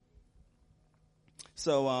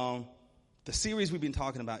So the series we've been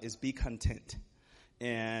talking about is Be Content.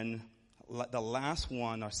 And the last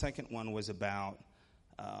one, our second one, was about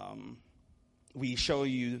we show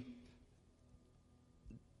you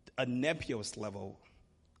a nepios level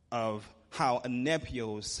of how a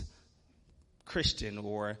nepios Christian,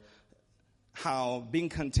 or how being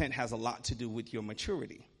content has a lot to do with your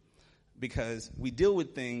maturity. Because we deal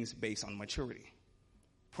with things based on maturity,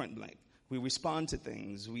 point blank. We respond to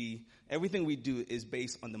things. Everything we do is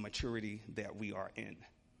based on the maturity that we are in.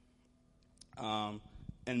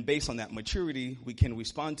 And based on that maturity, we can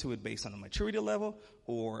respond to it based on a maturity level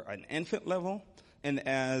or an infant level. And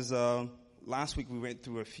as last week we went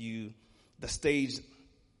through the stage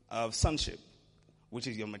of sonship, which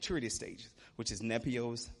is your maturity stage, which is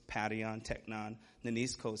nepios, padion, teknon,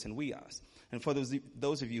 neniskos, and weos. And for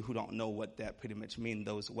those of you who don't know what that pretty much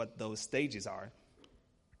means, what those stages are,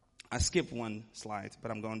 I skipped one slide,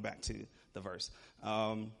 but I'm going back to the verse.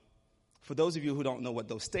 For those of you who don't know what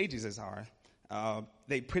those stages are,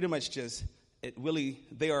 they pretty much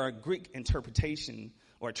they are a Greek interpretation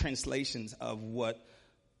or translations of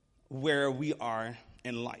where we are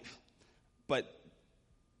in life, but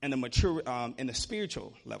in the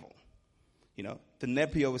spiritual level, the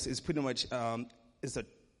nepios is pretty much is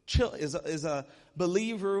a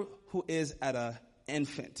believer who is at an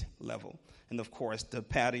infant level. And of course, the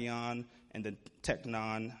padion and the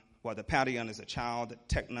teknon, the padion is a child, the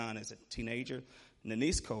teknon is a teenager, and the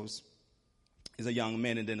neniskos is a young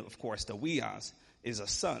man, and then of course the weos is a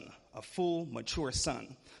son, a full, mature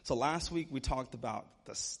son. So last week we talked about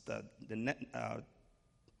the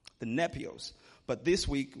nepios, but this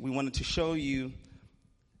week we wanted to show you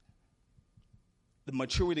the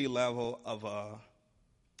maturity level of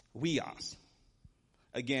weos.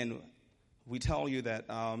 Again, we tell you that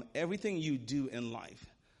everything you do in life,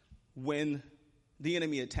 when the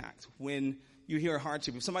enemy attacks, when you hear a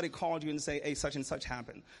hardship, if somebody called you and say, hey, such and such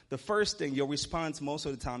happened, the first thing, your response most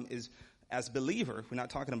of the time is, as believer, we're not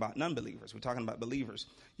talking about non-believers, we're talking about believers,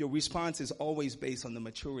 your response is always based on the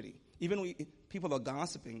maturity. Even when people are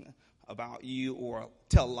gossiping about you or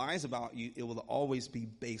tell lies about you, it will always be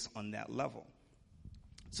based on that level.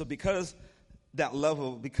 So because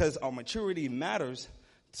our maturity matters,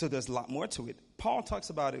 so there's a lot more to it. Paul talks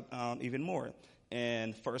about it even more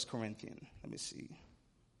in 1 Corinthians. Let me see.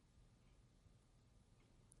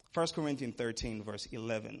 1 Corinthians 13, verse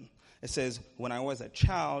 11. It says, when I was a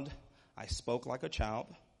child, I spoke like a child.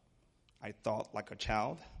 I thought like a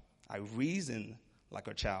child. I reasoned like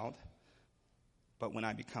a child. But when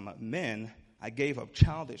I become a man, I gave up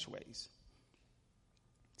childish ways.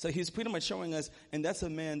 So he's pretty much showing us, and that's a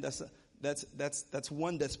man, that's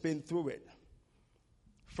one that's been through it.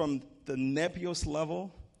 From the nepios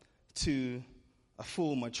level to a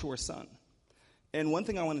full, mature son. And one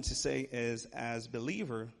thing I wanted to say is, as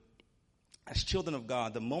believer, as children of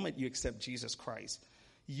God, the moment you accept Jesus Christ,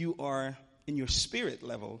 you are, in your spirit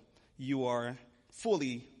level, you are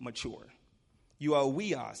fully mature. You are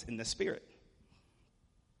weos in the spirit.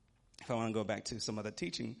 If I want to go back to some other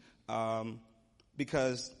teaching,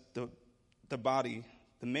 because the body,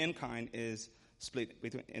 the mankind is split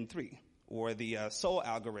in three. Or the soul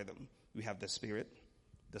algorithm. We have the spirit,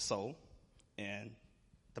 the soul, and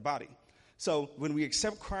the body. So when we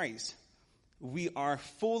accept Christ, we are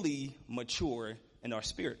fully mature in our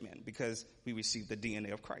spirit man because we receive the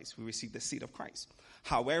DNA of Christ. We receive the seed of Christ.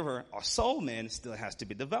 However, our soul man still has to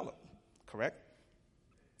be developed, correct?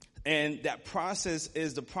 And that process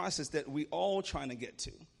is the process that we all trying to get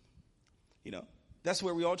to. That's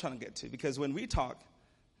where we all trying to get to, because when we talk,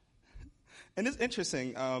 and it's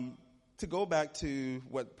interesting, to go back to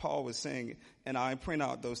what Paul was saying, and I print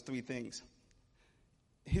out those three things.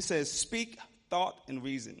 He says, speak, thought, and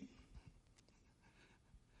reason.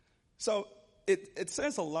 So it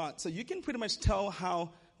says a lot. So you can pretty much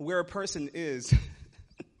tell where a person is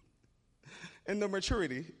in their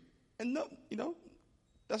maturity. And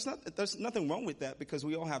there's nothing wrong with that, because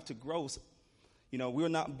we all have to grow. We're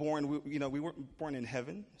not born, we weren't born in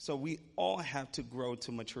heaven. So we all have to grow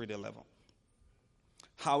to maturity level.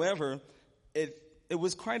 However, it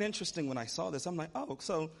was quite interesting when I saw this. I'm like, oh,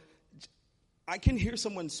 so I can hear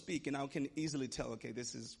someone speak, and I can easily tell, okay,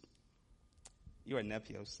 you're a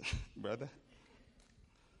nepios, brother.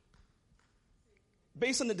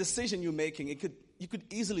 Based on the decision you're making, you could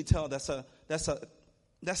easily tell that's a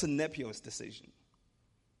nepios decision.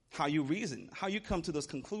 How you reason, how you come to this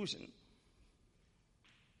conclusion.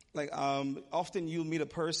 Like often you meet a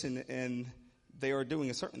person and they are doing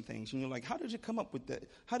a certain things, and you're like, how did you come up with that?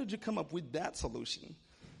 How did you come up with that solution?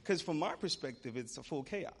 Because from my perspective, it's a full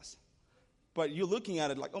chaos. But you're looking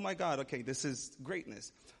at it like, oh my God, okay, this is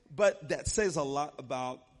greatness. But that says a lot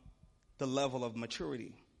about the level of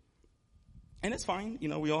maturity. And it's fine.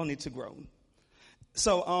 We all need to grow.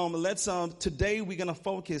 So today we're going to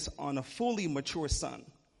focus on a fully mature son.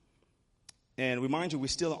 And remind you, we're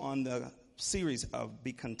still on the series of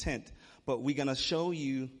Be Content. But we're going to show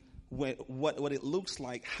you what it looks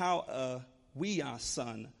like, how a weos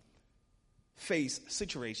son face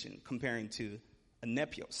situation comparing to a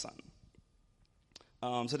nepios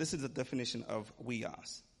son. So this is the definition of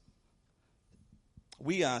weos.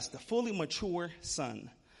 Weos, the fully mature son.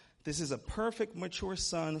 This is a perfect mature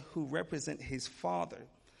son who represents his father.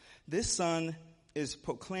 This son is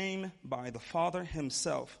proclaimed by the father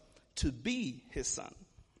himself to be his son.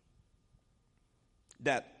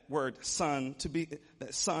 That word son,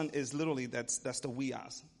 that son is literally, that's the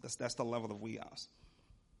weos. That's the level of weos.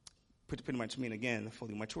 Pretty much mean, again, the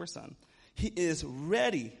fully mature son. He is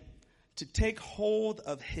ready to take hold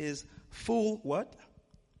of his full what?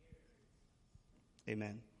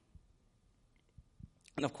 Amen.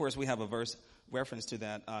 And of course, we have a verse reference to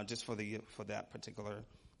that just for that particular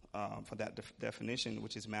definition,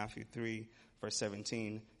 which is Matthew 3, verse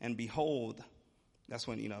 17. And behold, that's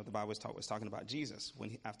when the Bible was talking about Jesus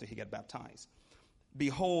after he got baptized.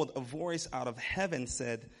 Behold, a voice out of heaven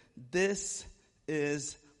said, "This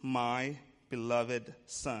is my beloved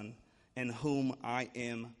Son, in whom I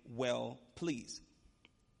am well pleased."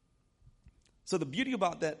 So the beauty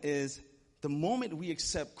about that is, the moment we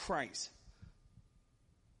accept Christ,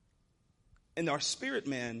 in our spirit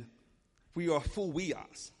man, we are full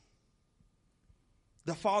weos.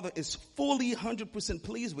 The Father is fully 100%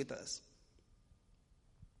 pleased with us.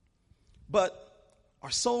 But our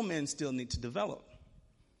soul man still need to develop,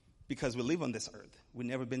 because we live on this earth. We've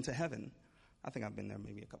never been to heaven. I think I've been there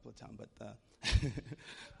maybe a couple of times, but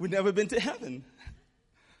we've never been to heaven.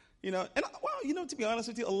 To be honest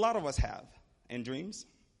with you, a lot of us have, in dreams.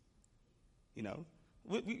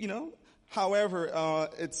 However,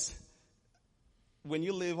 it's when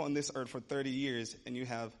you live on this earth for 30 years and you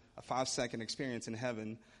have a 5-second experience in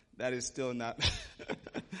heaven, that is still not,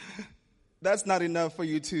 that's not enough for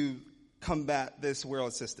you to combat this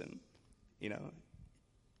world system,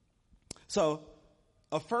 So,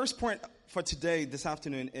 a first point for today, this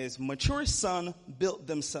afternoon, is mature son built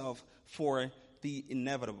themselves for the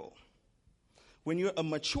inevitable. When you're a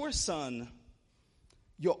mature son,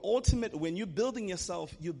 when you're building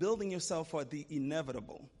yourself for the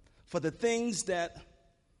inevitable, for the things that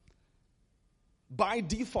by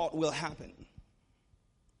default will happen.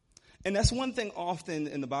 And that's one thing often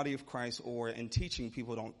in the body of Christ, or in teaching,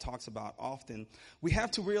 people don't talk about often. We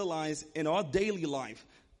have to realize in our daily life,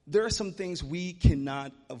 there are some things we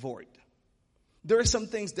cannot avoid. There are some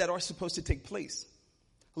things that are supposed to take place.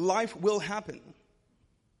 Life will happen.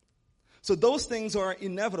 So those things are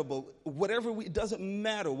inevitable. It doesn't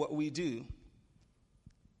matter what we do.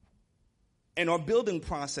 In our building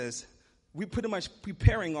process, we're pretty much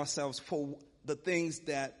preparing ourselves for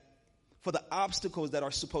for the obstacles that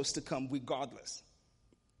are supposed to come regardless.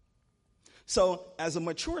 So as a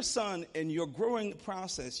mature son in your growing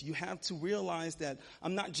process, you have to realize that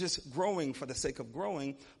I'm not just growing for the sake of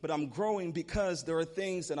growing, but I'm growing because there are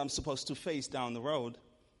things that I'm supposed to face down the road.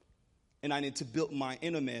 And I need to build my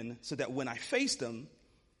inner man so that when I face them,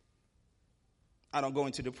 I don't go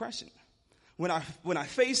into depression. When I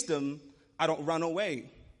face them, I don't run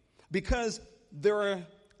away. Because there are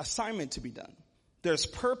assignment to be done. There's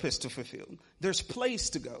purpose to fulfill. There's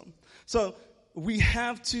place to go. So we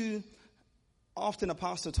have to, often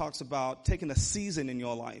Apostle talks about taking a season in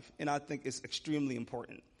your life. And I think it's extremely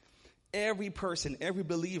important. Every person, every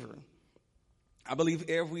believer, I believe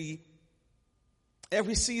every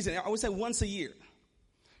season, I would say once a year,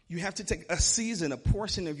 you have to take a season, a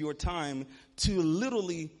portion of your time to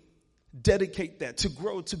literally dedicate that, to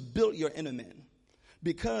grow, to build your inner man.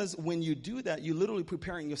 Because when you do that, you're literally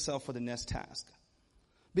preparing yourself for the next task.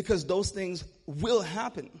 Because those things will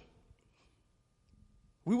happen.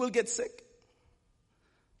 We will get sick.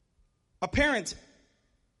 A parent,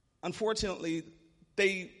 unfortunately,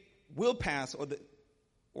 they will pass,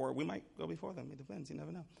 or we might go before them. It depends. You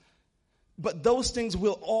never know. But those things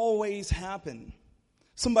will always happen.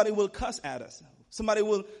 Somebody will cuss at us. Somebody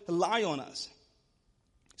will lie on us.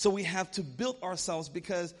 So we have to build ourselves,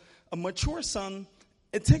 because a mature son,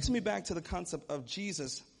 it takes me back to the concept of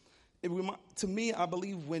Jesus. To me, I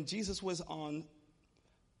believe when Jesus was on,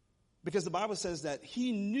 because the Bible says that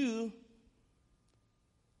he knew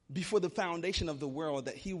before the foundation of the world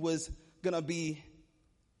that he was going to be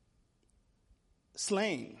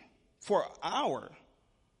slain for our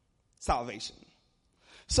salvation.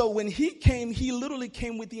 So when he came, he literally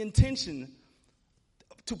came with the intention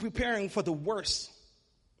to preparing for the worst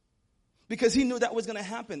because he knew that was going to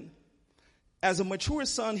happen. As a mature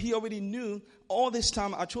son, he already knew all this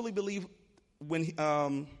time. I truly believe when he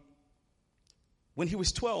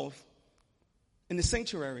was 12 in the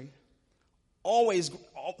sanctuary,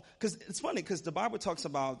 because it's funny, because the Bible talks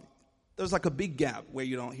about there's like a big gap where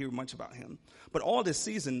you don't hear much about him. But all this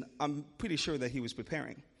season, I'm pretty sure that he was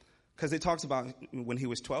preparing. Because it talks about when he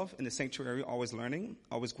was 12 in the sanctuary, always learning,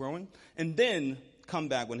 always growing. And then come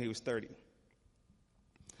back when he was 30.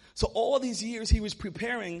 So all these years he was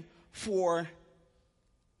preparing for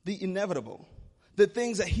the inevitable. The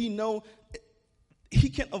things that he know he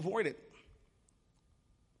can't avoid it.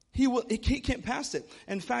 He can't pass it.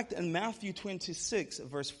 In fact, in Matthew 26,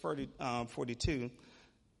 verse 42,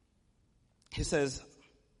 he says,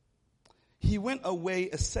 he went away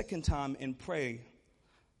a second time and prayed,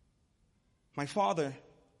 my Father,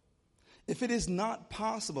 if it is not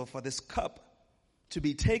possible for this cup to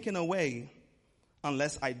be taken away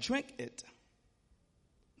unless I drink it,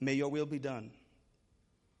 may your will be done.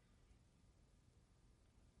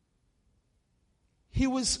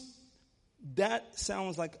 That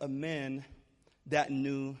sounds like a man that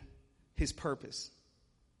knew his purpose.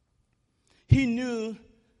 He knew,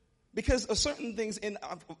 because of certain things, in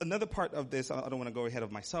another part of this, I don't want to go ahead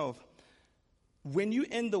of myself. When you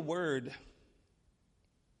end the word,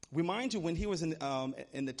 remind you when he was in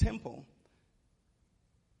the temple,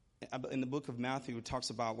 in the book of Matthew, it talks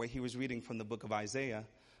about where he was reading from the book of Isaiah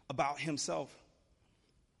about himself.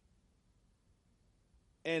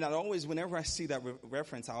 And whenever I see that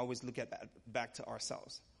reference, I always look at that back to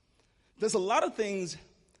ourselves. There's a lot of things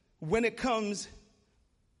when it comes,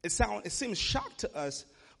 it seems shock to us,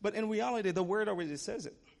 but in reality, the word already says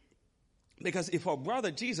it. Because if our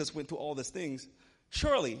brother Jesus went through all these things,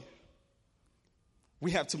 surely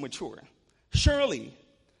we have to mature. Surely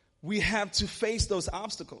we have to face those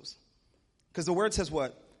obstacles. Because the word says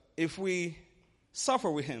what? If we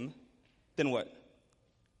suffer with him, then what?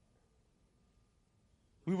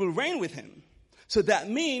 We will reign with him. So that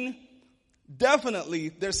means definitely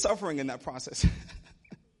there's suffering in that process.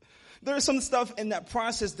 There's some stuff in that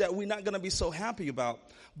process that we're not going to be so happy about,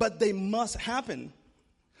 but they must happen.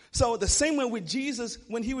 So the same way with Jesus,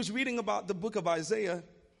 when he was reading about the book of Isaiah,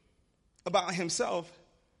 about himself,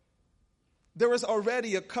 there was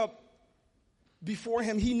already a cup before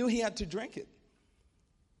him. He knew he had to drink it.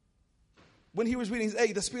 When he was reading,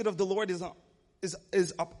 hey, the Spirit of the Lord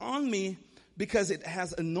is upon me, because it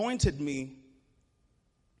has anointed me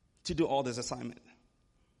to do all this assignment.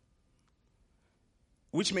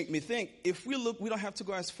 Which make me think, if we look, we don't have to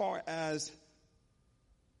go as far as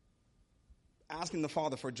asking the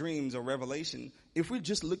Father for dreams or revelation. If we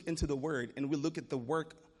just look into the Word and we look at the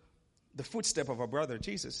work, the footstep of our brother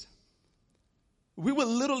Jesus, we will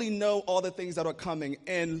literally know all the things that are coming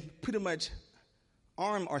and pretty much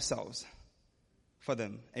arm ourselves for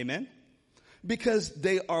them. Amen? Because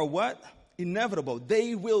they are what? Inevitable.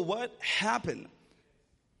 They will what? Happen.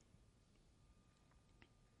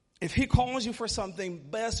 If he calls you for something,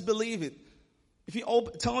 best believe it. If he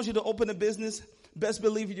tells you to open a business, best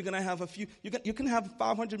believe it, you're going to have you can have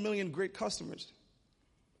 500 million great customers.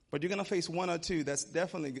 But you're going to face one or two that's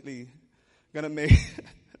definitely going to make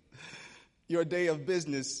your day of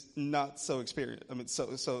business not so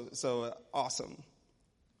so awesome.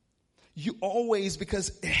 You always, because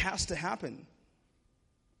it has to happen.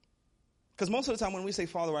 Because most of the time when we say,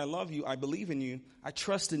 Father, I love you, I believe in you, I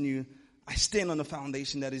trust in you, I stand on the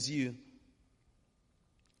foundation that is you.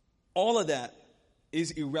 All of that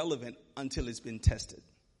is irrelevant until it's been tested.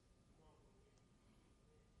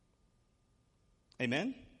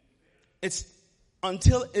 Amen?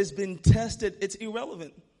 Until it's been tested, it's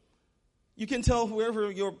irrelevant. You can tell whoever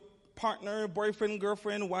your partner, boyfriend,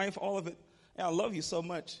 girlfriend, wife, all of it, I love you so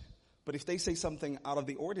much. But if they say something out of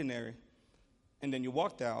the ordinary, and then you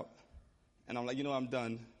walked out, and I'm like, I'm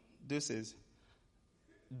done.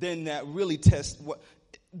 Then that really tests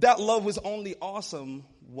that love was only awesome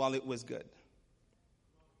while it was good.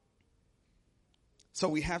 So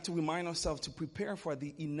we have to remind ourselves to prepare for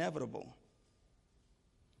the inevitable.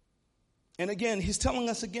 And again, he's telling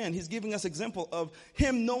us he's giving us example of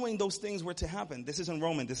him knowing those things were to happen. This is in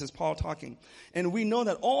Romans, this is Paul talking. And we know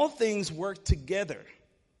that all things work together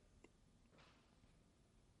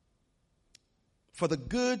for the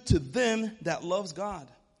good to them that loves God.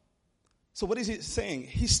 So what is he saying?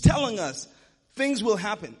 He's telling us things will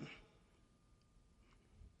happen.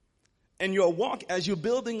 And your walk, as you're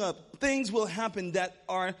building up, things will happen that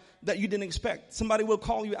you didn't expect. Somebody will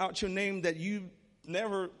call you out your name that you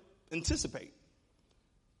never anticipate.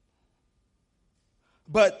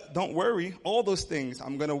 But don't worry, all those things,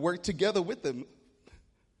 I'm going to work together with them.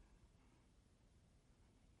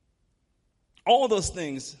 All those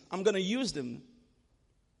things, I'm going to use them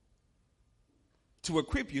to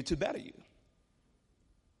equip you, to better you.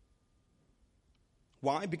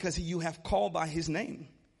 Why? Because you have called by his name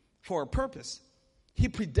for a purpose. He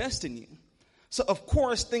predestined you. So of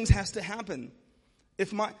course things has to happen.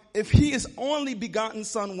 If his only begotten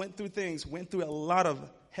son went through a lot of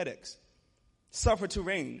headaches, suffered to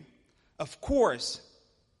reign, of course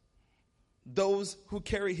those who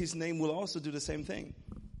carry his name will also do the same thing.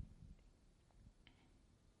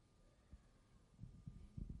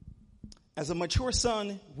 As a mature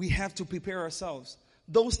son, we have to prepare ourselves.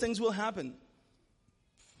 Those things will happen.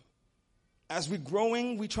 As we're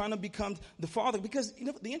growing, we're trying to become the father. Because,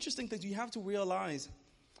 the interesting thing is you have to realize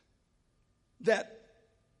that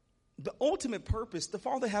the ultimate purpose, the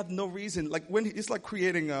father had no reason. Like it's like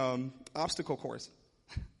creating obstacle course.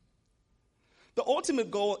 The ultimate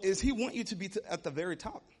goal is he wants you to be at the very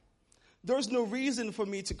top. There's no reason for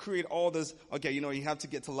me to create all this. Okay, you have to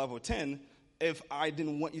get to level 10 if I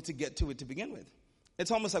didn't want you to get to it to begin with.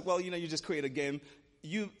 It's almost like, you just create a game.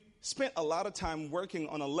 You spent a lot of time working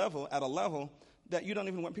on at a level that you don't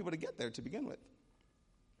even want people to get there to begin with.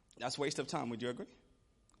 That's waste of time. Would you agree?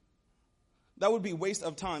 That would be waste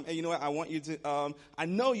of time. And you know what? I want you to, I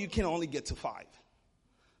know you can only get to 5,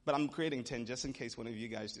 but I'm creating 10 just in case one of you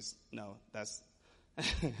guys just, no, that's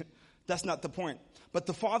not the point. But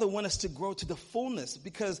the Father wants us to grow to the fullness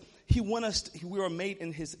because we are made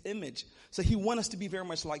in his image. So he wants us to be very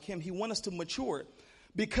much like him. He wants us to mature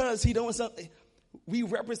because we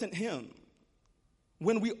represent him.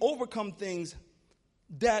 When we overcome things,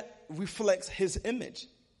 that reflects his image.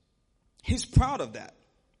 He's proud of that.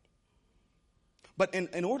 But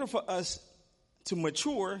in order for us to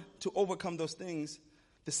mature, to overcome those things,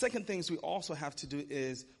 the second things we also have to do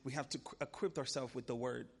is we have to equip ourselves with the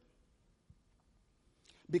word.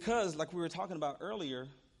 Because, like we were talking about earlier,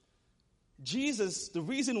 Jesus, the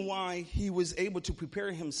reason why he was able to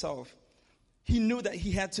prepare himself, he knew that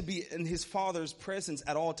he had to be in his Father's presence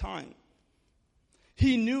at all time.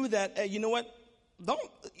 He knew that,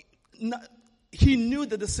 he knew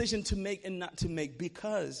the decision to make and not to make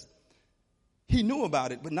because he knew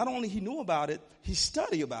about it. But not only he knew about it, he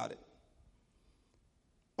studied about it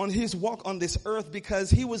on his walk on this earth because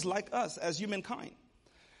he was like us as humankind.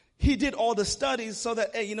 He did all the studies so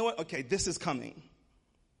that, okay, this is coming.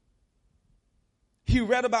 He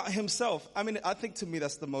read about himself. I think to me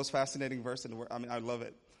that's the most fascinating verse in the Word. I love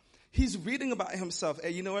it. He's reading about himself.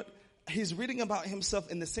 And you know what? He's reading about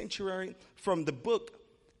himself in the sanctuary from the book.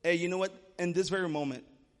 And you know what? In this very moment,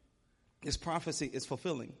 his prophecy is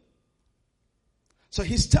fulfilling. So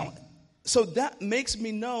so that makes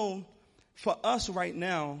me know for us right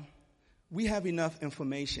now, we have enough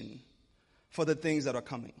information for the things that are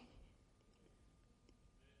coming.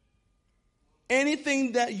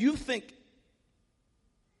 Anything that you think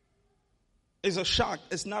is a shock,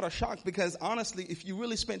 it's not a shock because honestly, if you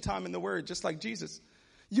really spent time in the Word, just like Jesus,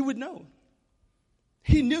 you would know.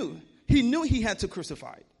 He knew he had to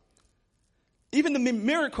crucify. Even the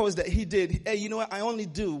miracles that he did, I only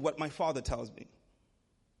do what my Father tells me.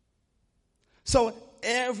 So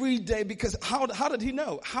every day, because how did he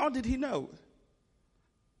know? How did he know?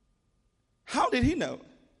 How did he know?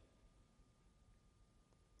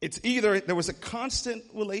 It's either there was a constant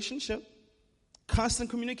relationship, constant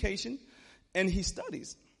communication, and he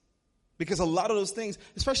studies. Because a lot of those things,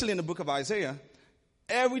 especially in the book of Isaiah,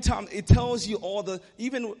 every time it tells you all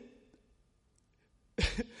even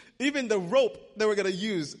the rope they were going to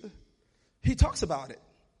use, he talks about it.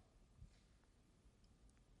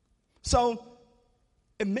 So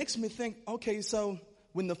it makes me think, okay, so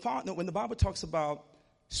when the Bible talks about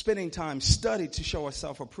spending time, study to show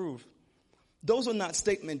ourselves approved, those are not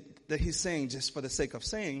statements that he's saying just for the sake of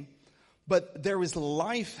saying, but there is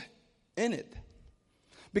life in it.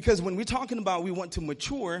 Because when we're talking about we want to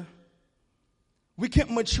mature, we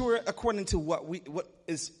can't mature according to what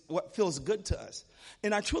feels good to us.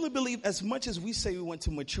 And I truly believe as much as we say we want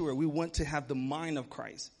to mature, we want to have the mind of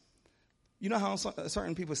Christ. You know how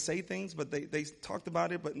certain people say things, but they talked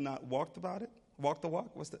about it, but not walked about it? Walk the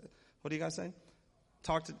walk? What do you guys say?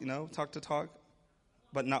 Talk the talk,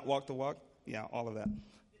 but not walk the walk? Yeah, all of that.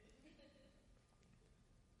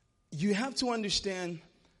 You have to understand,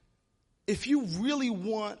 if you really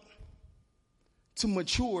want to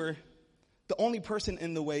mature, the only person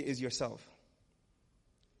in the way is yourself.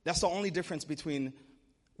 That's the only difference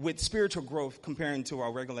with spiritual growth comparing to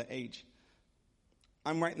our regular age.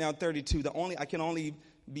 I'm right now 32. I can only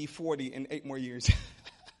be 40 in 8 more years.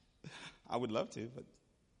 I would love to,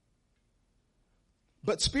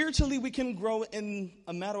 but spiritually we can grow in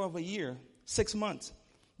a matter of a year, 6 months.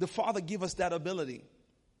 The Father give us that ability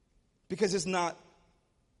because it's not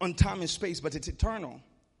on time and space, but it's eternal.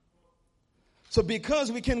 So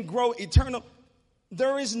because we can grow eternal,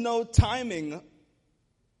 there is no timing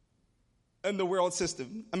in the world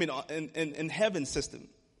system. I mean, in heaven system.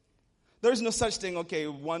 There is no such thing, okay,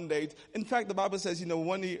 one day. In fact, the Bible says,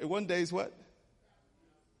 one day is what?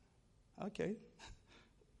 Okay.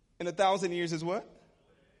 And 1,000 years is what?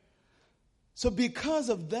 So because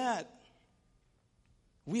of that,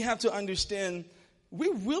 we have to understand we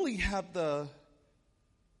really have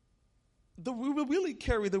we really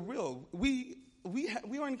carry the will. We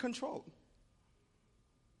are in control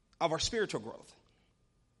of our spiritual growth.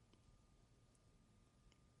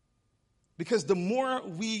 Because the more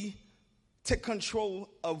we take control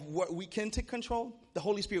of what we can take control, the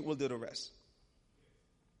Holy Spirit will do the rest.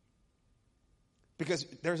 Because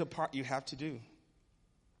there's a part you have to do.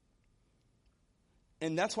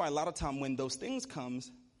 And that's why a lot of time when those things comes,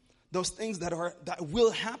 those things that will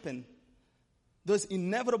happen, those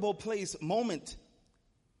inevitable moment,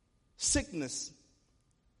 sickness,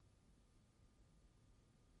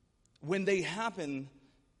 when they happen,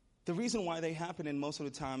 the reason why they happen, and most of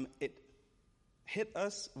the time it hit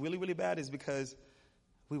us really, really bad, is because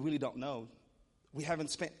we really don't know. We haven't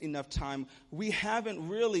spent enough time. We haven't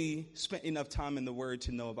really spent enough time in the Word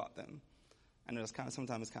to know about them. I know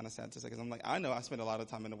sometimes it's kind of sad to say, because I'm like, I know I spent a lot of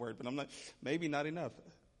time in the Word, but I'm like, maybe not enough.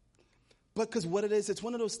 But because what it is, it's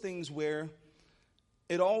one of those things where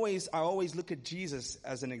I always look at Jesus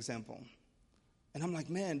as an example. And I'm like,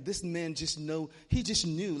 man, this man he just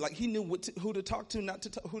knew. Like, he knew who to talk to,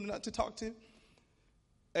 who not to talk to.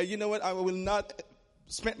 And you know what? I will not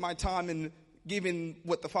spend my time in giving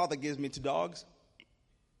what the Father gives me to dogs.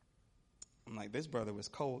 I'm like, this brother was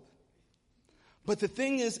cold. But the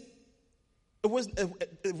thing is, it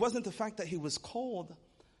wasn't the fact that he was cold.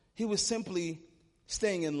 He was simply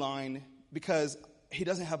staying in line because he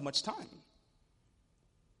doesn't have much time.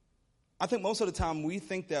 I think most of the time we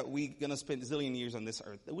think that we're going to spend a zillion years on this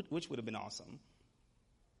earth, which would have been awesome.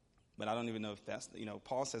 But I don't even know if that's,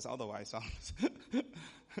 Paul says otherwise. So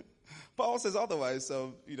Paul says otherwise,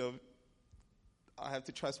 so, I have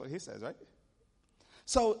to trust what he says, right?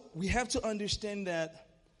 So we have to understand that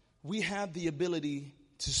we have the ability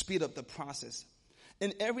to speed up the process.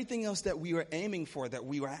 And everything else that we are aiming for, that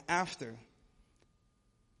we are after,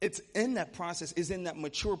 it's in that process, is in that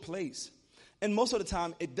mature place. And most of the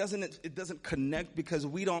time, it doesn't connect because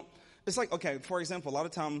we don't. It's like, okay, for example, a lot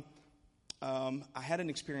of time, I had an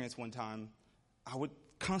experience one time. I would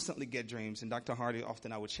constantly get dreams, and Dr. Hardy,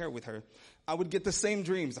 often I would share with her. I would get the same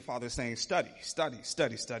dreams. The Father saying, study, study,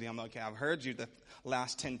 study, study. I'm like, okay, I've heard you the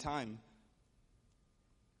last 10 times.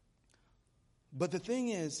 But the thing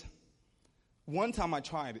is, one time I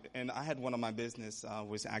tried, and I had one of my business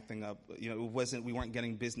was acting up. We weren't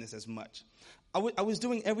getting business as much. I was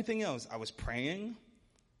doing everything else. I was praying,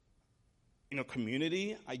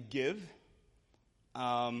 community, I give.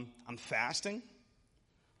 I'm fasting.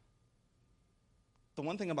 The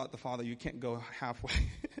one thing about the Father, you can't go halfway.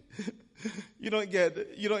 You don't get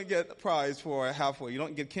a prize for halfway. You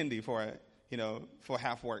don't get candy for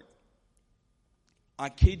half work. I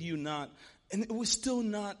kid you not. And it was still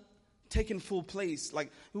not taking full place.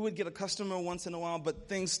 Like, we would get a customer once in a while, but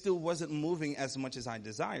things still wasn't moving as much as I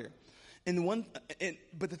desired.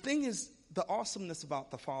 But the thing is, the awesomeness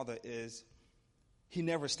about the Father is he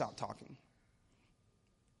never stopped talking.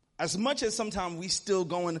 As much as sometimes we still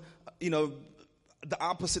going, the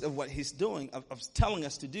opposite of what he's doing, of telling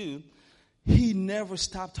us to do, he never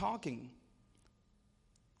stopped talking.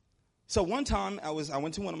 So one time I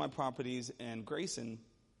went to one of my properties in Grayson,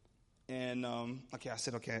 and I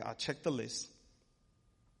said, okay, I'll check the list.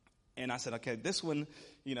 And I said, okay, this one,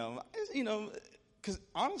 because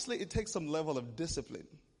honestly, it takes some level of discipline.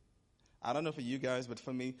 I don't know for you guys, but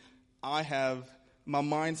for me, my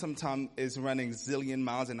mind sometimes is running zillion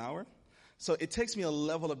miles an hour. So it takes me a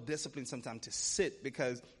level of discipline sometimes to sit,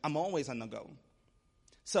 because I'm always on the go.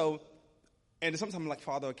 So, and sometimes I'm like,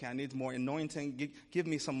 Father, okay, I need more anointing. Give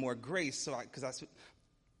me some more grace,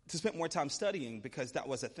 to spend more time studying, because that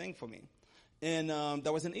was a thing for me. And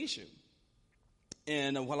that was an issue.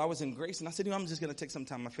 And while I was in Grace, and I said, I'm just going to take some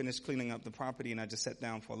time. I finished cleaning up the property, and I just sat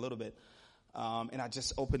down for a little bit. And I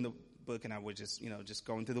just opened the book, and I was just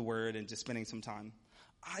going through the Word and just spending some time.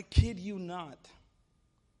 I kid you not.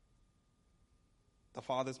 The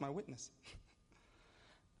Father's my witness.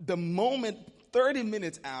 The moment, 30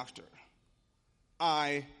 minutes after,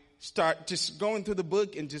 I start just going through the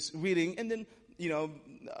book and just reading. And then,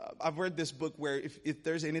 I've read this book where if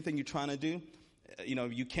there's anything you're trying to do,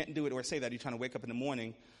 you can't do it, or say that you're trying to wake up in the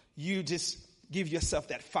morning, you just give yourself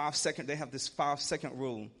that 5 second. They have this 5 second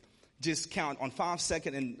rule. just count on 5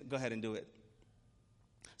 seconds and go ahead and do it.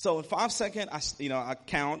 So in 5 seconds, I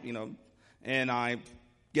count, and I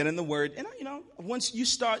get in the word. And, once you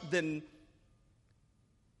start, then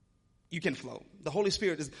you can flow. The Holy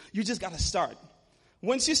Spirit you just got to start.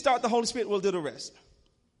 Once you start, the Holy Spirit will do the rest.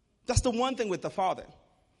 That's the one thing with the Father.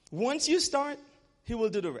 Once you start, he will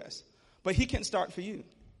do the rest. But he can't start for you.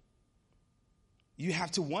 You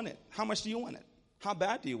have to want it. How much do you want it? How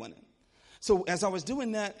bad do you want it? So as I was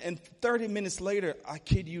doing that, and 30 minutes later, I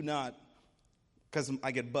kid you not, because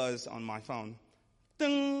I get buzzed on my phone.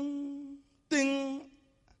 Ding, ding.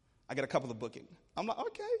 I get a couple of bookings. I'm like,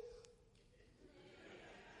 okay.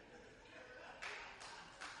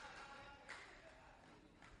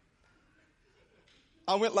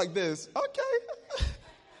 I went like this. Okay.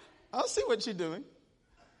 I'll see what you're doing.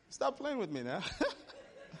 Stop playing with me now.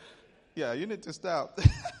 Yeah, you need to stop.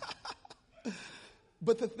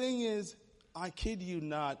 But the thing is, I kid you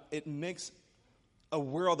not, it makes a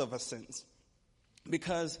world of a sense.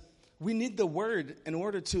 Because we need the word in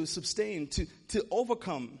order to sustain, to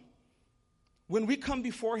overcome. When we come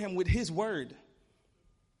before him with his word,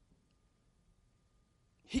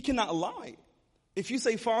 he cannot lie. If you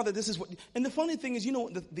say, Father, this is what... And the funny thing is,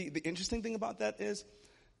 the interesting thing about that is,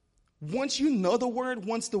 once you know the word,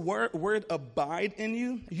 once the word abide in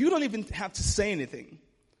you, you don't even have to say anything.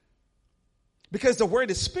 Because the word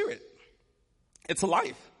is spirit. It's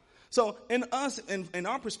life. So in us, in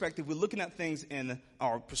our perspective, we're looking at things in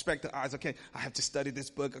our perspective eyes. Okay, I have to study this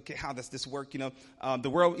book. Okay, how does this work? The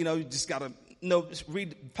world, you just got to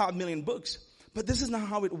read 5 million books. But this is not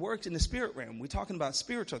how it works in the spirit realm. We're talking about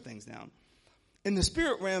spiritual things now. In the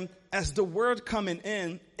spirit realm, as the word coming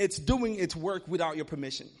in, it's doing its work without your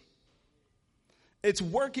permission. It's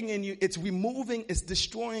working in you. It's removing. It's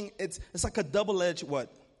destroying. It's like a double-edged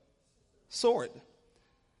what? Sword.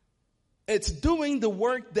 It's doing the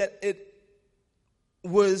work that it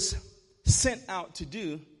was sent out to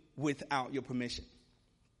do without your permission.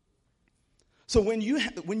 So when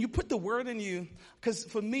you put the word in you, because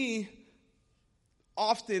for me,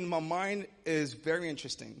 often my mind is very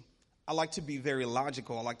interesting. I like to be very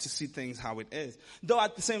logical. I like to see things how it is. Though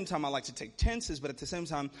at the same time, I like to take chances, but at the same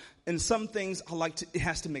time, in some things, it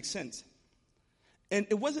has to make sense. And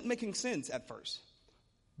it wasn't making sense at first.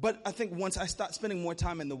 But I think once I start spending more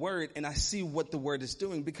time in the word and I see what the word is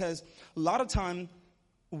doing, because a lot of time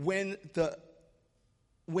when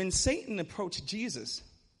Satan approached Jesus,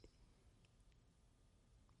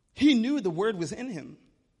 he knew the word was in him.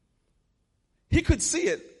 He could see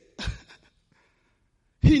it.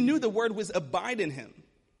 He knew the word was abide in him.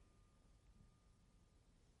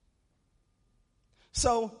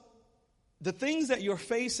 So the things that you're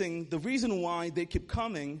facing, the reason why they keep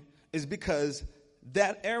coming is because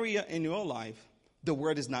that area in your life, the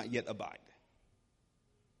word is not yet abide.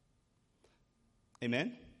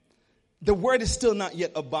 Amen? The word is still not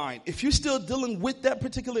yet abide. If you're still dealing with that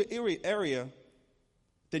particular area,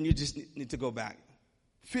 then you just need to go back.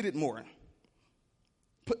 Feed it more.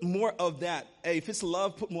 Put more of that. Hey, if it's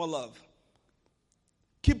love, put more love.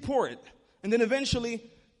 Keep pouring. And then eventually,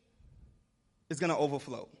 it's going to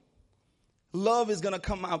overflow. Love is going to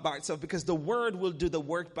come out by itself because the word will do the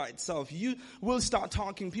work by itself. You will start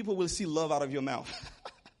talking. People will see love out of your mouth.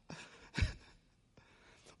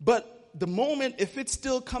 But the moment, if it's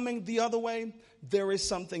still coming the other way, there is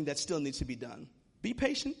something that still needs to be done. Be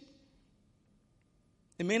patient.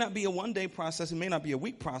 It may not be a one-day process. It may not be a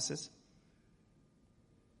week process.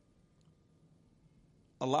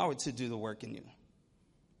 Allow it to do the work in you.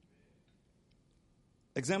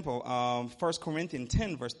 Example, 1 Corinthians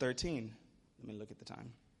 10, verse 13. Let me look at the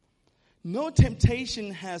time. No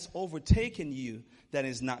temptation has overtaken you that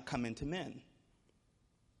is not common to men.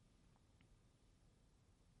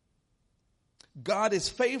 God is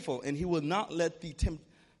faithful, and he will not let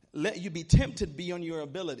you be tempted beyond your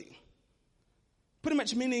ability. Pretty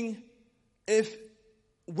much meaning,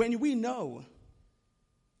 when we know,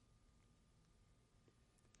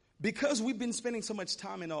 because we've been spending so much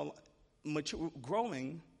time in our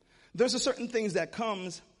growing, there's a certain things that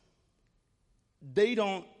comes. They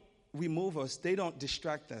don't remove us. They don't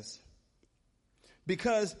distract us.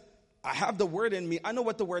 Because I have the word in me. I know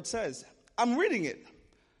what the word says. I'm reading it.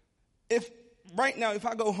 If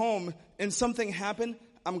I go home and something happened,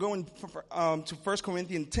 I'm going to 1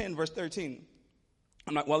 Corinthians 10, verse 13.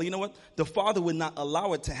 I'm like, well, you know what? The Father would not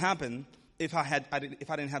allow it to happen if I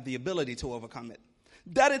didn't have the ability to overcome it.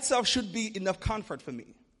 That itself should be enough comfort for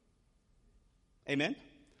me. Amen?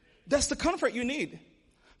 That's the comfort you need.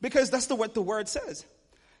 Because that's what the word says.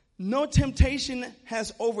 No temptation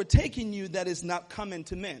has overtaken you that is not common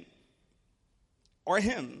to men. Or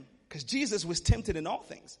him. Because Jesus was tempted in all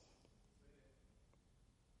things.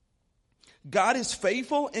 God is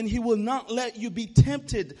faithful, and he will not let you be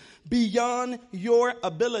tempted beyond your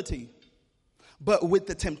ability. But with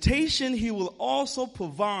the temptation, he will also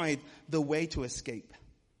provide the way to escape,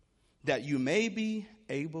 that you may be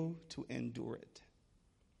able to endure it.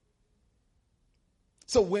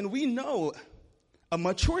 So when we know, a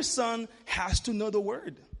mature son has to know the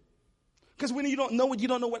word. Because when you don't know it, you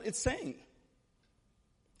don't know what it's saying.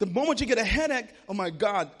 The moment you get a headache, oh my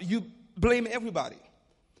God, you blame everybody.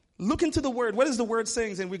 Look into the word. What is the word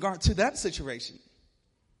saying in regard to that situation?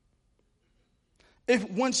 If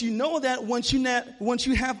once you know that, once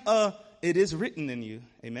you have it is written in you,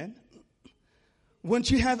 amen.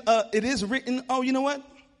 Once you have it is written, oh, you know what?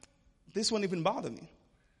 This won't even bother me.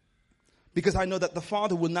 Because I know that the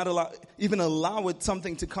Father will not allow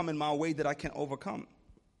something to come in my way that I can't overcome.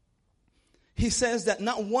 He says that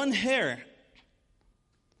not one hair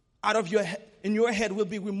in your head will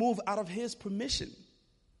be removed out of his permission.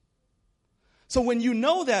 So when you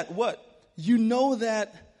know that, what? You know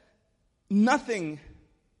that nothing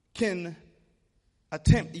can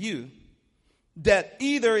attempt you. That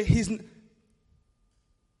either he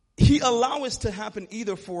allows it to happen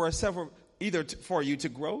either for you to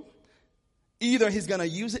grow, either he's going to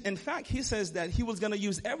use it. In fact, he says that he was going to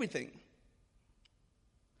use everything.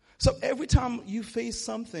 So every time you face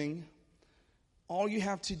something, all you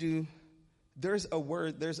have to do, there's a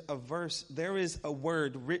word, there's a verse, there is a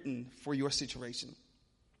word written for your situation.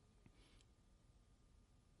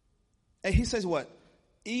 And he says what?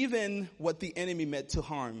 Even what the enemy meant to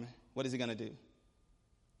harm, what is he going to do?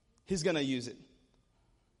 He's going to use it.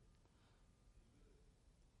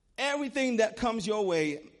 Everything that comes your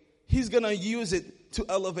way, he's going to use it to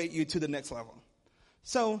elevate you to the next level.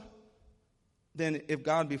 So, then if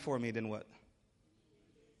God be for me, then what?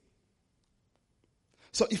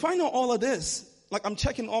 So if I know all of this, like I'm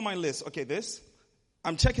checking all my lists. Okay,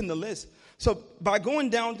 I'm checking the list. So by going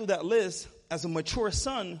down through that list as a mature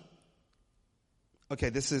son, okay,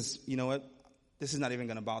 this is, you know what? This is not even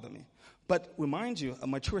going to bother me. But remind you, a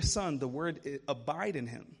mature son, the word abide in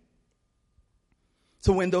him.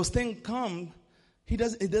 So when those things come, it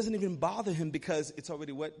doesn't even bother him because it's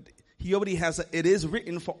already what he already has. It is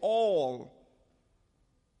written for all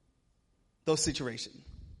those situations.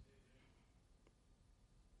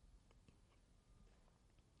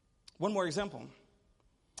 One more example.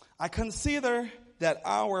 I consider that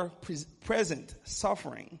our present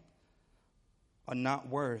suffering are not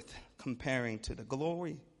worth comparing to the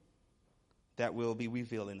glory that will be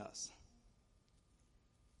revealed in us.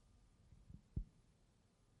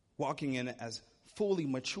 Walking in it as fully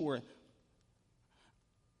mature.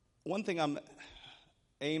 One thing I'm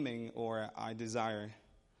aiming or I desire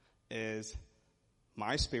is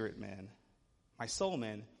my spirit man, my soul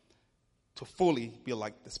man, to fully be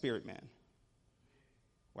like the spirit man,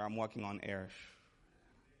 where I'm walking on air,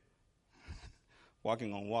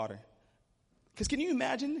 walking on water. Because can you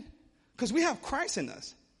imagine? Because we have Christ in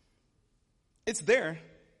us. It's there.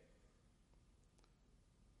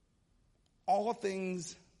 All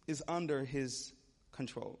things is under his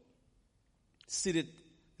control. Seated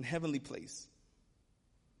in heavenly place.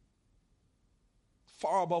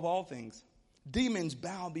 Far above all things. Demons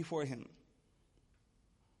bow before him.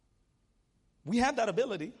 We have that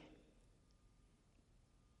ability.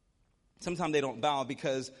 Sometimes they don't bow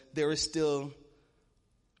because there is still,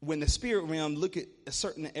 when the spirit realm look at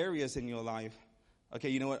certain areas in your life, okay,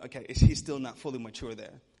 you know what? Okay, he's still not fully mature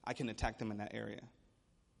there. I can attack them in that area.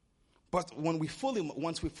 But once we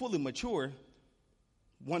fully mature,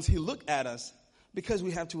 once he look at us, because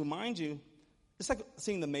we have to remind you, it's like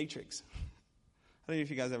seeing The Matrix. I don't know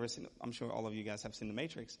if you guys ever seen it. I'm sure all of you guys have seen The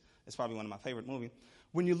Matrix. It's probably one of my favorite movies.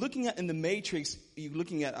 When you're looking at in The Matrix, you're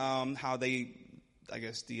looking at how they, I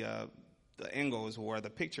guess the angles or the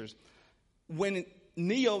pictures. When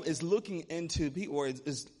Neo is looking into people or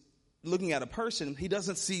is looking at a person, he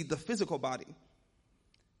doesn't see the physical body.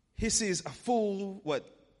 He sees a full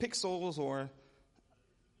pixels or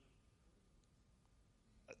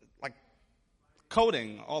like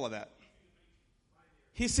coding, all of that.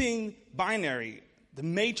 He's seeing binary, the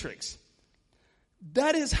matrix.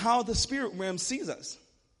 That is how the spirit realm sees us.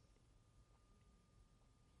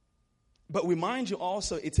 But remind you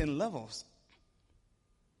also, it's in levels.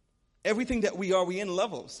 Everything that we are, we in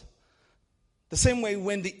levels. The same way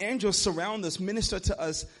when the angels surround us, minister to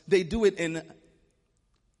us, they do it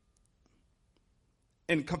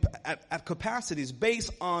at capacities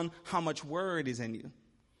based on how much word is in you,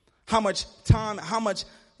 how much time, how much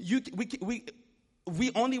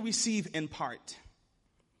we only receive in part,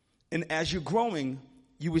 and as you're growing,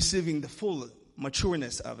 you're receiving the full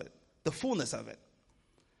matureness of it, the fullness of it.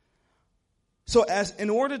 So in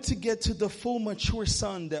order to get to the full mature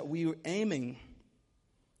son that we are aiming,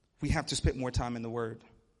 we have to spend more time in the Word.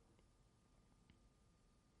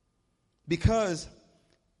 Because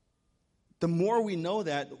the more we know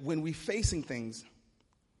that, when we're facing things,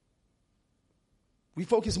 we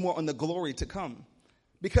focus more on the glory to come.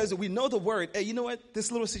 Because we know the Word, hey, you know what?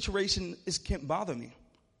 This little situation can't bother me.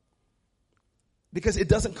 Because it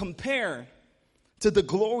doesn't compare to the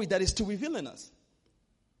glory that is to reveal in us.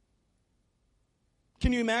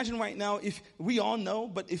 Can you imagine right now, if we all know,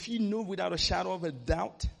 but if you knew without a shadow of a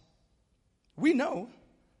doubt, we know,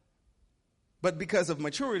 but because of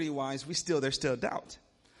maturity-wise, there's still doubt.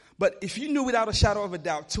 But if you knew without a shadow of a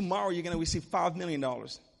doubt, tomorrow you're going to receive $5 million.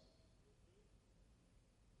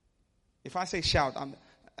 If I say shout,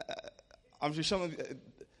 I'm just showing.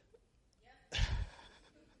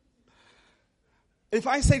 If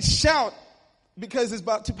I say shout, because it's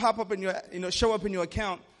about to pop up in your, show up in your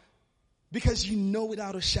account, because you know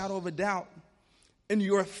without a shadow of a doubt, and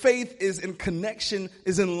your faith is in connection,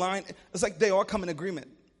 is in line. It's like they all come in agreement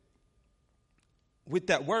with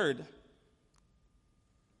that word.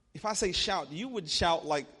 If I say shout, you would shout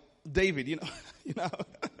like David, you know.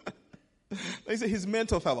 They say his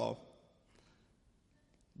mental fell off.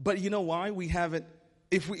 But you know why we haven't?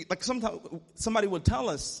 If we sometimes somebody will tell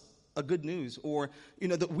us a good news, or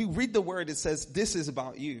that we read the word, it says this is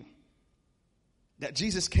about you. That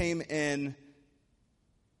Jesus came in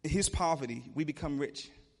his poverty, we become rich.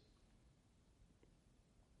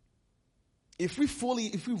 If we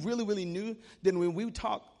really, really knew, then when we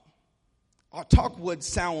talk, our talk would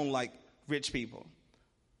sound like rich people.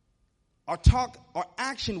 Our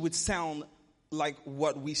action would sound like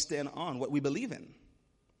what we stand on, what we believe in.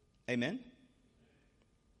 Amen?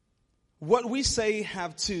 What we say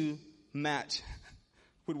have to match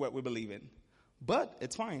with what we believe in. But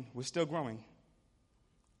it's fine. We're still growing.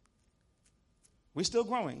 We're still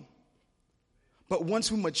growing. But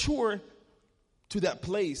once we mature to that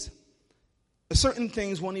place, certain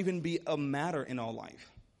things won't even be a matter in our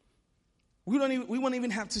life. We won't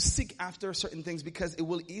even have to seek after certain things, because it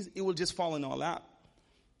will just fall in our lap.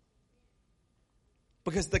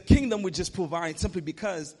 Because the kingdom would just provide, simply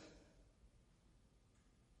because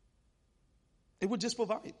it would just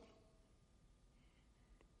provide.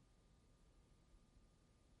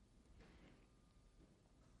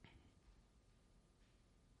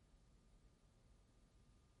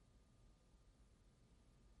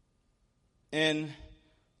 And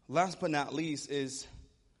last but not least is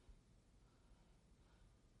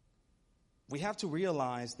we have to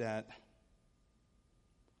realize that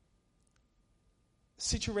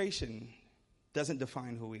situation doesn't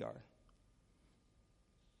define who we are.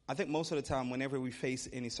 I think most of the time, whenever we face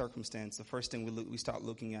any circumstance, the first thing we start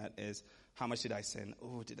looking at is, how much did I sin?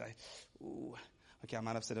 Oh, did I? Ooh. Okay, I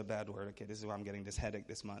might have said a bad word. Okay, this is why I'm getting this headache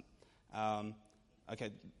this month.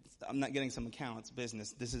 Okay, I'm not getting some accounts,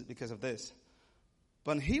 business. This is because of this.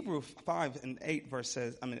 But in Hebrew 5 verse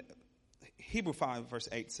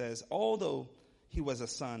 8 says, although he was a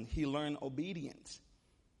son, he learned obedience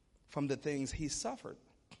from the things he suffered.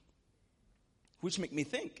 Which make me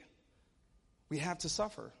think, we have to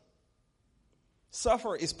suffer.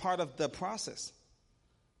 Suffer is part of the process.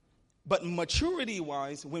 But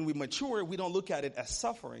maturity-wise, when we mature, we don't look at it as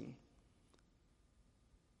suffering.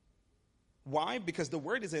 Why? Because the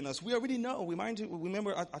word is in us. We already know.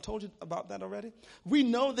 Remember, I told you about that already? We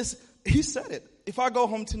know this. He said it. If I go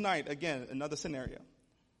home tonight, again, another scenario.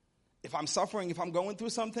 If I'm suffering, if I'm going through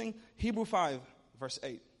something, Hebrew 5, verse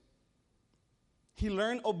 8. He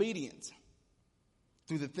learned obedience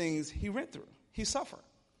through the things he went through. He suffered.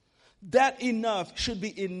 That enough should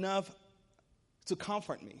be enough to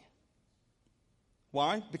comfort me.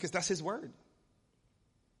 Why? Because that's his word.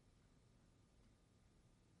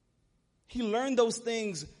 He learned those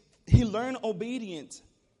things. He learned obedience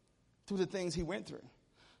through the things he went through.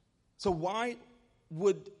 So why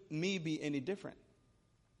would me be any different?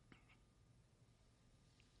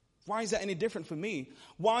 Why is that any different for me?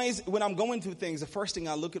 Why is, when I'm going through things, the first thing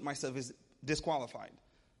I look at myself is disqualified,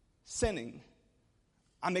 sinning,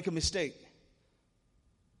 I make a mistake,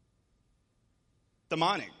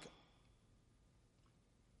 demonic.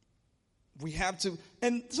 We have to,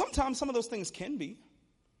 and sometimes some of those things can be,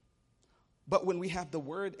 but when we have the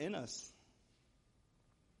word in us,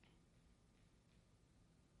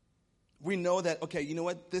 we know that, okay, you know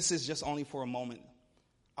what? This is just only for a moment.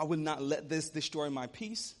 I will not let this destroy my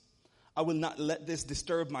peace. I will not let this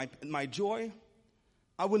disturb my joy.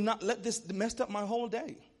 I will not let this mess up my whole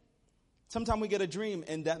day. Sometimes we get a dream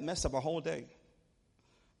and that mess up a whole day.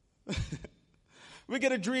 We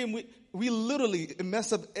get a dream, we literally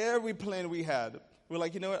mess up every plan we had. We're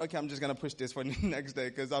like, you know what? Okay, I'm just going to push this for the next day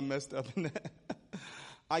because I messed up.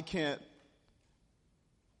 I can't.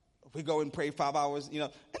 We go and pray 5 hours, and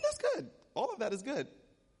that's good. All of that is good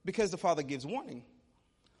because the Father gives warning.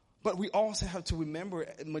 But we also have to remember,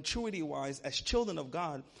 maturity-wise, as children of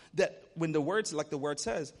God, that when the word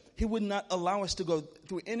says, he would not allow us to go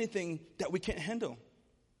through anything that we can't handle.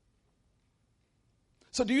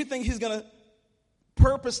 So do you think he's going to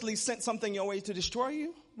purposely send something your way to destroy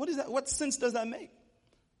you? What is that? What sense does that make?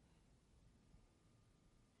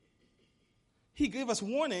 He gave us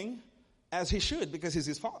warning as he should because he's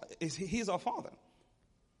his father. He's our Father.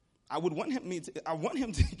 I want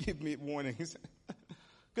him to give me warnings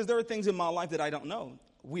because there are things in my life that I don't know.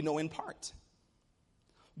 We know in part.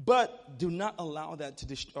 But do not allow that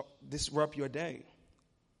to disrupt your day.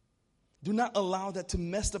 Do not allow that to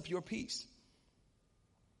mess up your peace.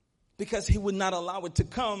 Because he would not allow it to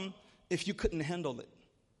come if you couldn't handle it.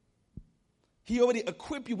 He already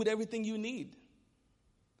equipped you with everything you need.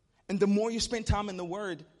 And the more you spend time in the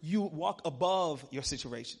Word, you walk above your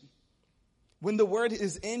situation. When the Word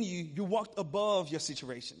is in you, you walk above your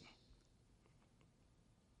situation.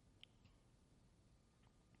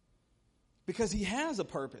 Because he has a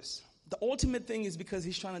purpose. The ultimate thing is because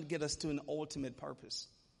he's trying to get us to an ultimate purpose.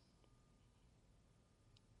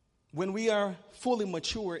 When we are fully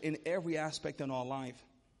mature in every aspect in our life,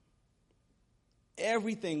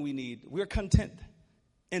 everything we need, we're content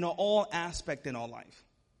in all aspect in our life.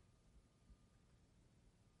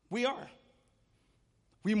 We are.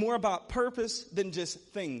 We're more about purpose than just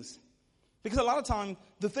things. Because a lot of time,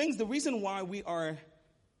 the reason why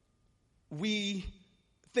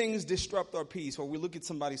things disrupt our peace, or we look at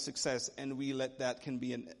somebody's success and we let that can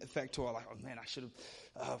be an effect to our life. Oh man, I should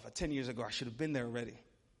have, 10 years ago, I should have been there already.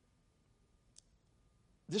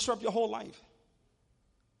 Disrupt your whole life.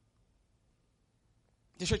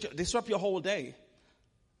 Disrupt your whole day.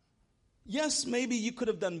 Yes, maybe you could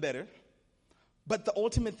have done better. But the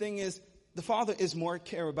ultimate thing is the Father is more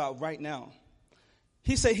care about right now.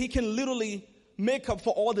 He said he can literally make up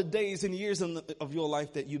for all the days and years of your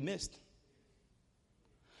life that you missed.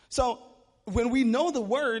 So when we know the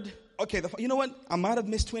word, okay, you know what? I might have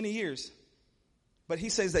missed 20 years. But he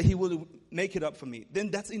says that he will make it up for me. Then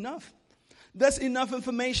that's enough. That's enough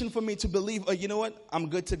information for me to believe, you know what? I'm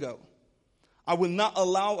good to go. I will not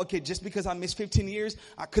allow, just because I missed 15 years,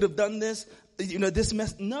 I could have done this, this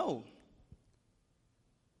mess. No.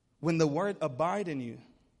 When the word abide in you,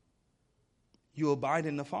 you abide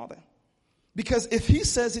in the Father. Because if he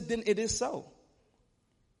says it, then it is so.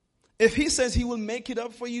 If he says he will make it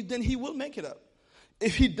up for you, then he will make it up.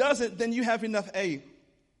 If he doesn't, then you have enough. Hey,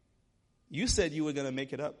 you said you were going to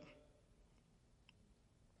make it up.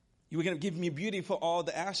 You were going to give me beauty for all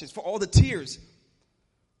the ashes, for all the tears,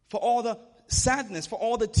 for all the sadness, for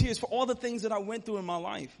all the tears, for all the things that I went through in my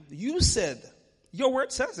life. You said, your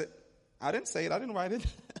word says it. I didn't say it. I didn't write it.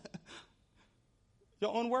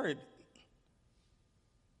 Your own word.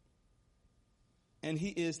 And he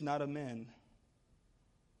is not a man.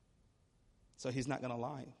 So he's not going to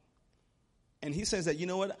lie. And he says that, you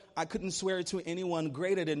know what? I couldn't swear to anyone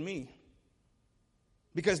greater than me.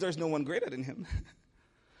 Because there's no one greater than him.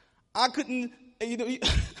 I couldn't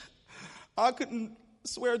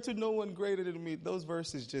swear to no one greater than me. Those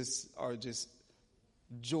verses are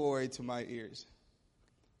joy to my ears.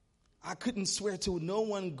 I couldn't swear to no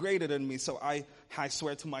one greater than me, so I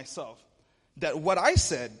swear to myself that what I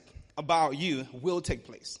said about you will take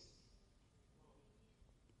place.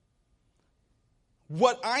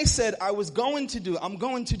 What I said I was going to do, I'm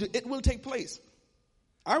going to do, it will take place.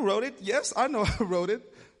 I wrote it. Yes, I know I wrote it.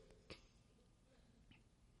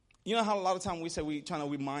 You know how a lot of times we say we're trying to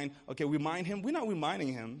remind him. We're not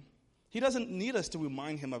reminding him. He doesn't need us to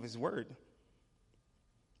remind him of his word.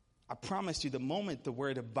 I promise you, the moment the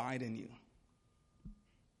word abide in you,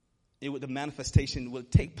 the manifestation will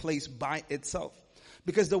take place by itself.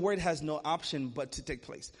 Because the word has no option but to take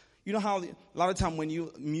place. You know how a lot of time when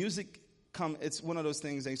music come, it's one of those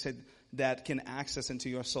things they said that can access into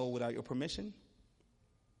your soul without your permission.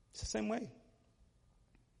 It's the same way.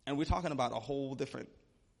 And we're talking about a whole different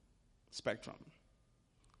spectrum.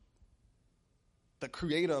 The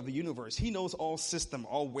creator of the universe, he knows all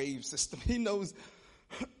wave system. He knows,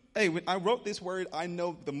 hey, when I wrote this word, I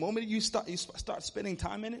know the moment you start spending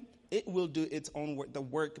time in it, it will do its own work, the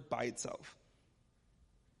work by itself.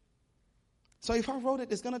 So if I wrote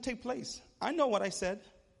it, it's going to take place. I know what I said.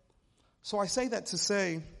 So I say that to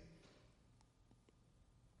say,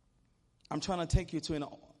 I'm trying to take you to an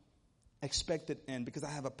expected end because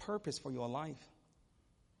I have a purpose for your life.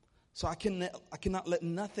 So I cannot let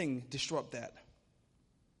nothing disrupt that.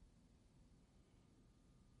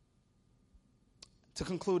 To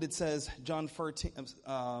conclude, it says, John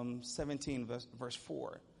 17, verse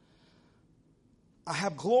 4. I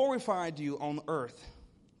have glorified you on earth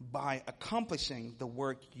by accomplishing the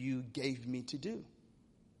work you gave me to do.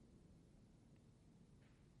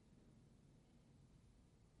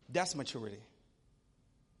 That's maturity.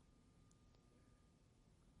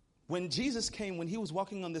 When Jesus came, when he was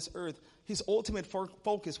walking on this earth, his ultimate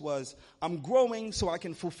focus was, I'm growing so I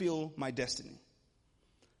can fulfill my destiny.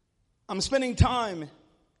 I'm spending time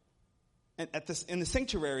in the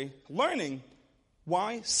sanctuary learning.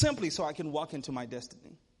 Why? Simply so I can walk into my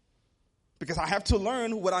destiny. Because I have to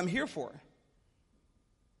learn what I'm here for.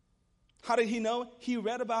 How did he know? He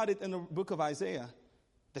read about it in the book of Isaiah.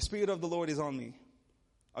 The Spirit of the Lord is on me.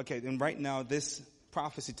 Okay, then right now this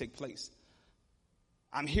prophecy take place.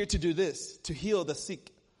 I'm here to do this, to heal the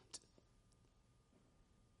sick.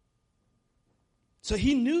 So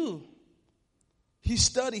he knew. He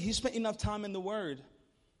studied. He spent enough time in the Word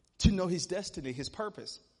to know his destiny, his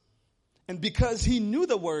purpose. And because he knew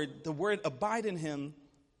the word abide in him,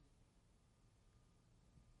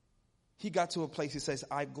 he got to a place he says,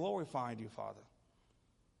 I glorified you, Father.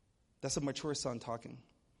 That's a mature son talking.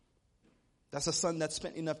 That's a son that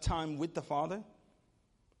spent enough time with the Father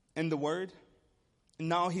and the Word. And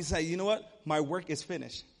now he said, you know what? My work is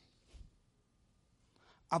finished.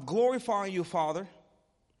 I've glorified you, Father.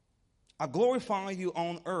 I glorify you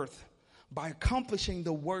on earth by accomplishing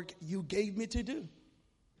the work you gave me to do.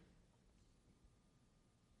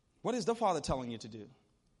 What is the Father telling you to do?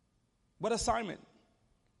 What assignment?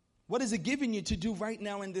 What is it giving you to do right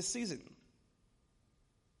now in this season?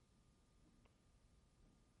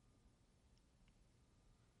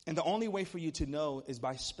 And the only way for you to know is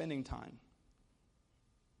by spending time.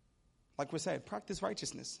 Like we said, practice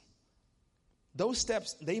righteousness. Those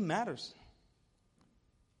steps, they matters.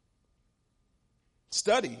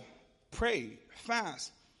 Study, pray,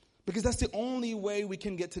 fast. Because that's the only way we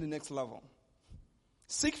can get to the next level.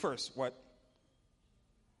 Seek first what?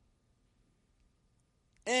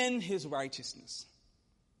 And his righteousness.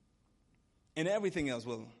 And everything else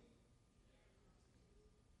will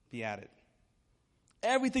be added.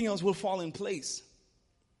 Everything else will fall in place.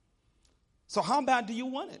 So how bad do you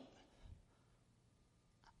want it?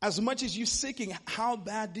 As much as you're seeking, how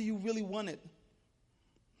bad do you really want it?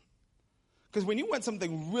 Because when you want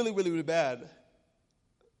something really, really, really bad,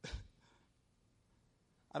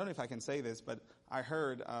 I don't know if I can say this, but I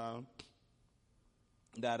heard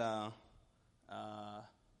that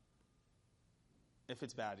if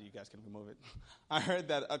it's bad, you guys can remove it. I heard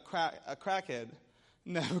that a crackhead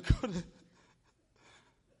never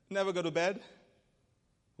go to bed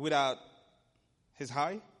without his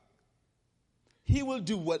high. He will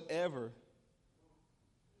do whatever.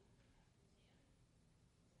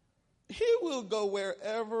 He will go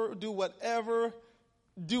wherever, do whatever.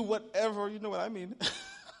 You know what I mean?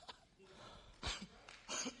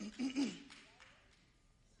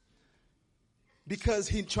 Because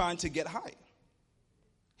he's trying to get high.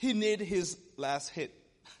 He need his last hit.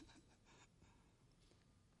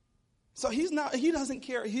 So he doesn't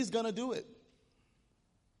care. He's going to do it.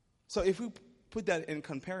 So if we put that in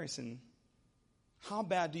comparison, how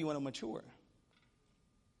bad do you want to mature?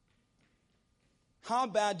 How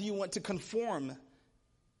bad do you want to conform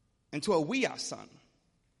into a we are son?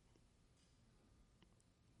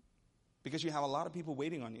 Because you have a lot of people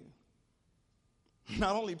waiting on you.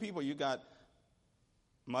 Not only people, you got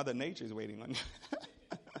Mother Nature's waiting on you.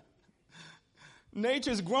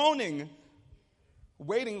 Nature's groaning,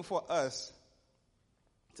 waiting for us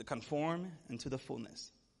to conform into the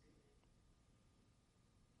fullness.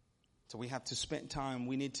 So we have to spend time.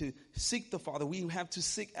 We need to seek the Father. We have to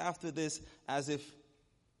seek after this as if,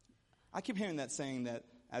 I keep hearing that saying that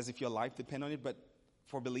as if your life depends on it, but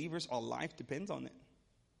for believers, our life depends on it.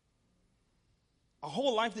 Our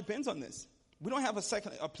whole life depends on this. We don't have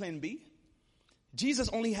a plan B. Jesus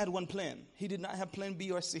only had one plan. He did not have plan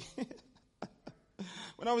B or C.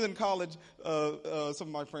 When I was in college, some of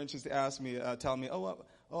my friends used to ask me, tell me,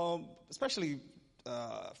 especially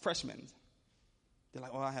freshmen. They're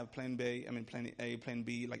like, I have plan B, plan A, plan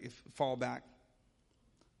B, like if fall back.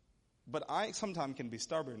 But I sometimes can be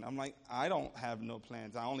stubborn. I'm like, I don't have no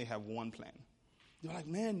plans. I only have one plan. They're like,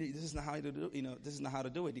 man, this is not how to do it. This is not how to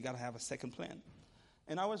do it. You got to have a second plan.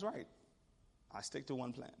 And I was right. I stick to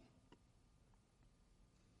one plan.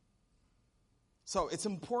 So it's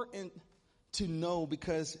important to know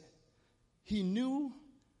because he knew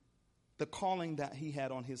the calling that he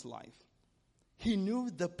had on his life. He knew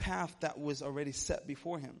the path that was already set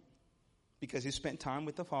before him because he spent time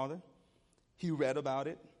with the Father. He read about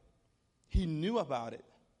it. He knew about it.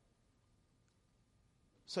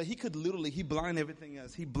 So he could literally, he blind everything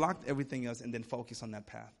else. He blocked everything else and then focus on that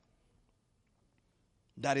path.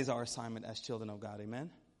 That is our assignment as children of God. Amen?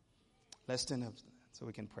 Let's stand up so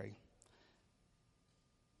we can pray.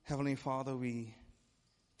 Heavenly Father, we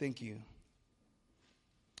thank you,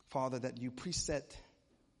 Father, that you preset.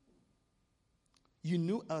 You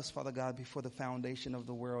knew us, Father God, before the foundation of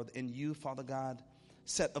the world. And you, Father God,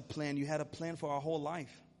 set a plan. You had a plan for our whole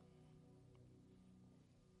life.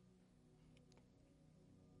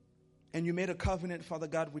 And you made a covenant, Father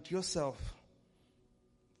God, with yourself.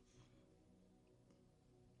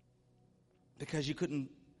 Because you couldn't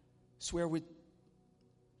swear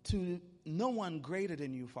to no one greater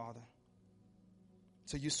than you, Father.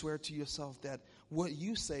 So you swear to yourself that what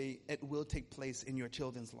you say, it will take place in your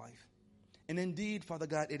children's life. And indeed, Father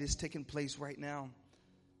God, it is taking place right now.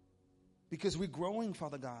 Because we're growing,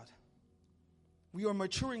 Father God. We are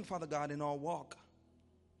maturing, Father God, in our walk.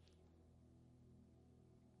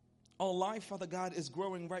 Our life, Father God, is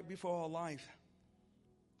growing right before our life.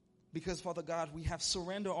 Because, Father God, we have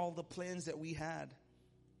surrendered all the plans that we had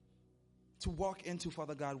to walk into,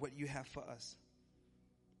 Father God, what you have for us.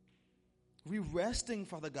 We're resting,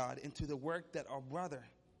 Father God, into the work that our brother,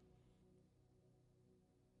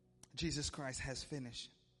 Jesus Christ, has finished.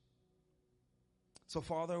 So,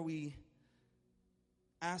 Father, we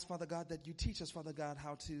ask, Father God, that you teach us, Father God,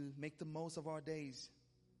 how to make the most of our days.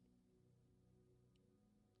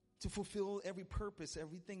 To fulfill every purpose,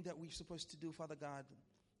 everything that we're supposed to do, Father God,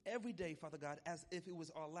 every day, Father God, as if it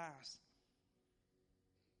was our last.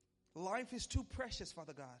 Life is too precious,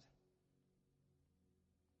 Father God,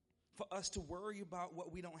 for us to worry about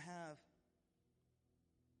what we don't have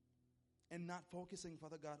and not focusing,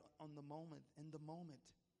 Father God, on the moment, in the moment.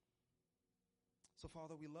 So,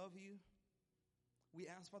 Father, we love you. We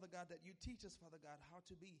ask, Father God, that you teach us, Father God, how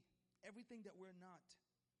to be everything that we're not,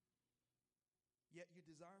 yet you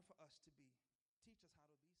desire for us to be. Teach us how to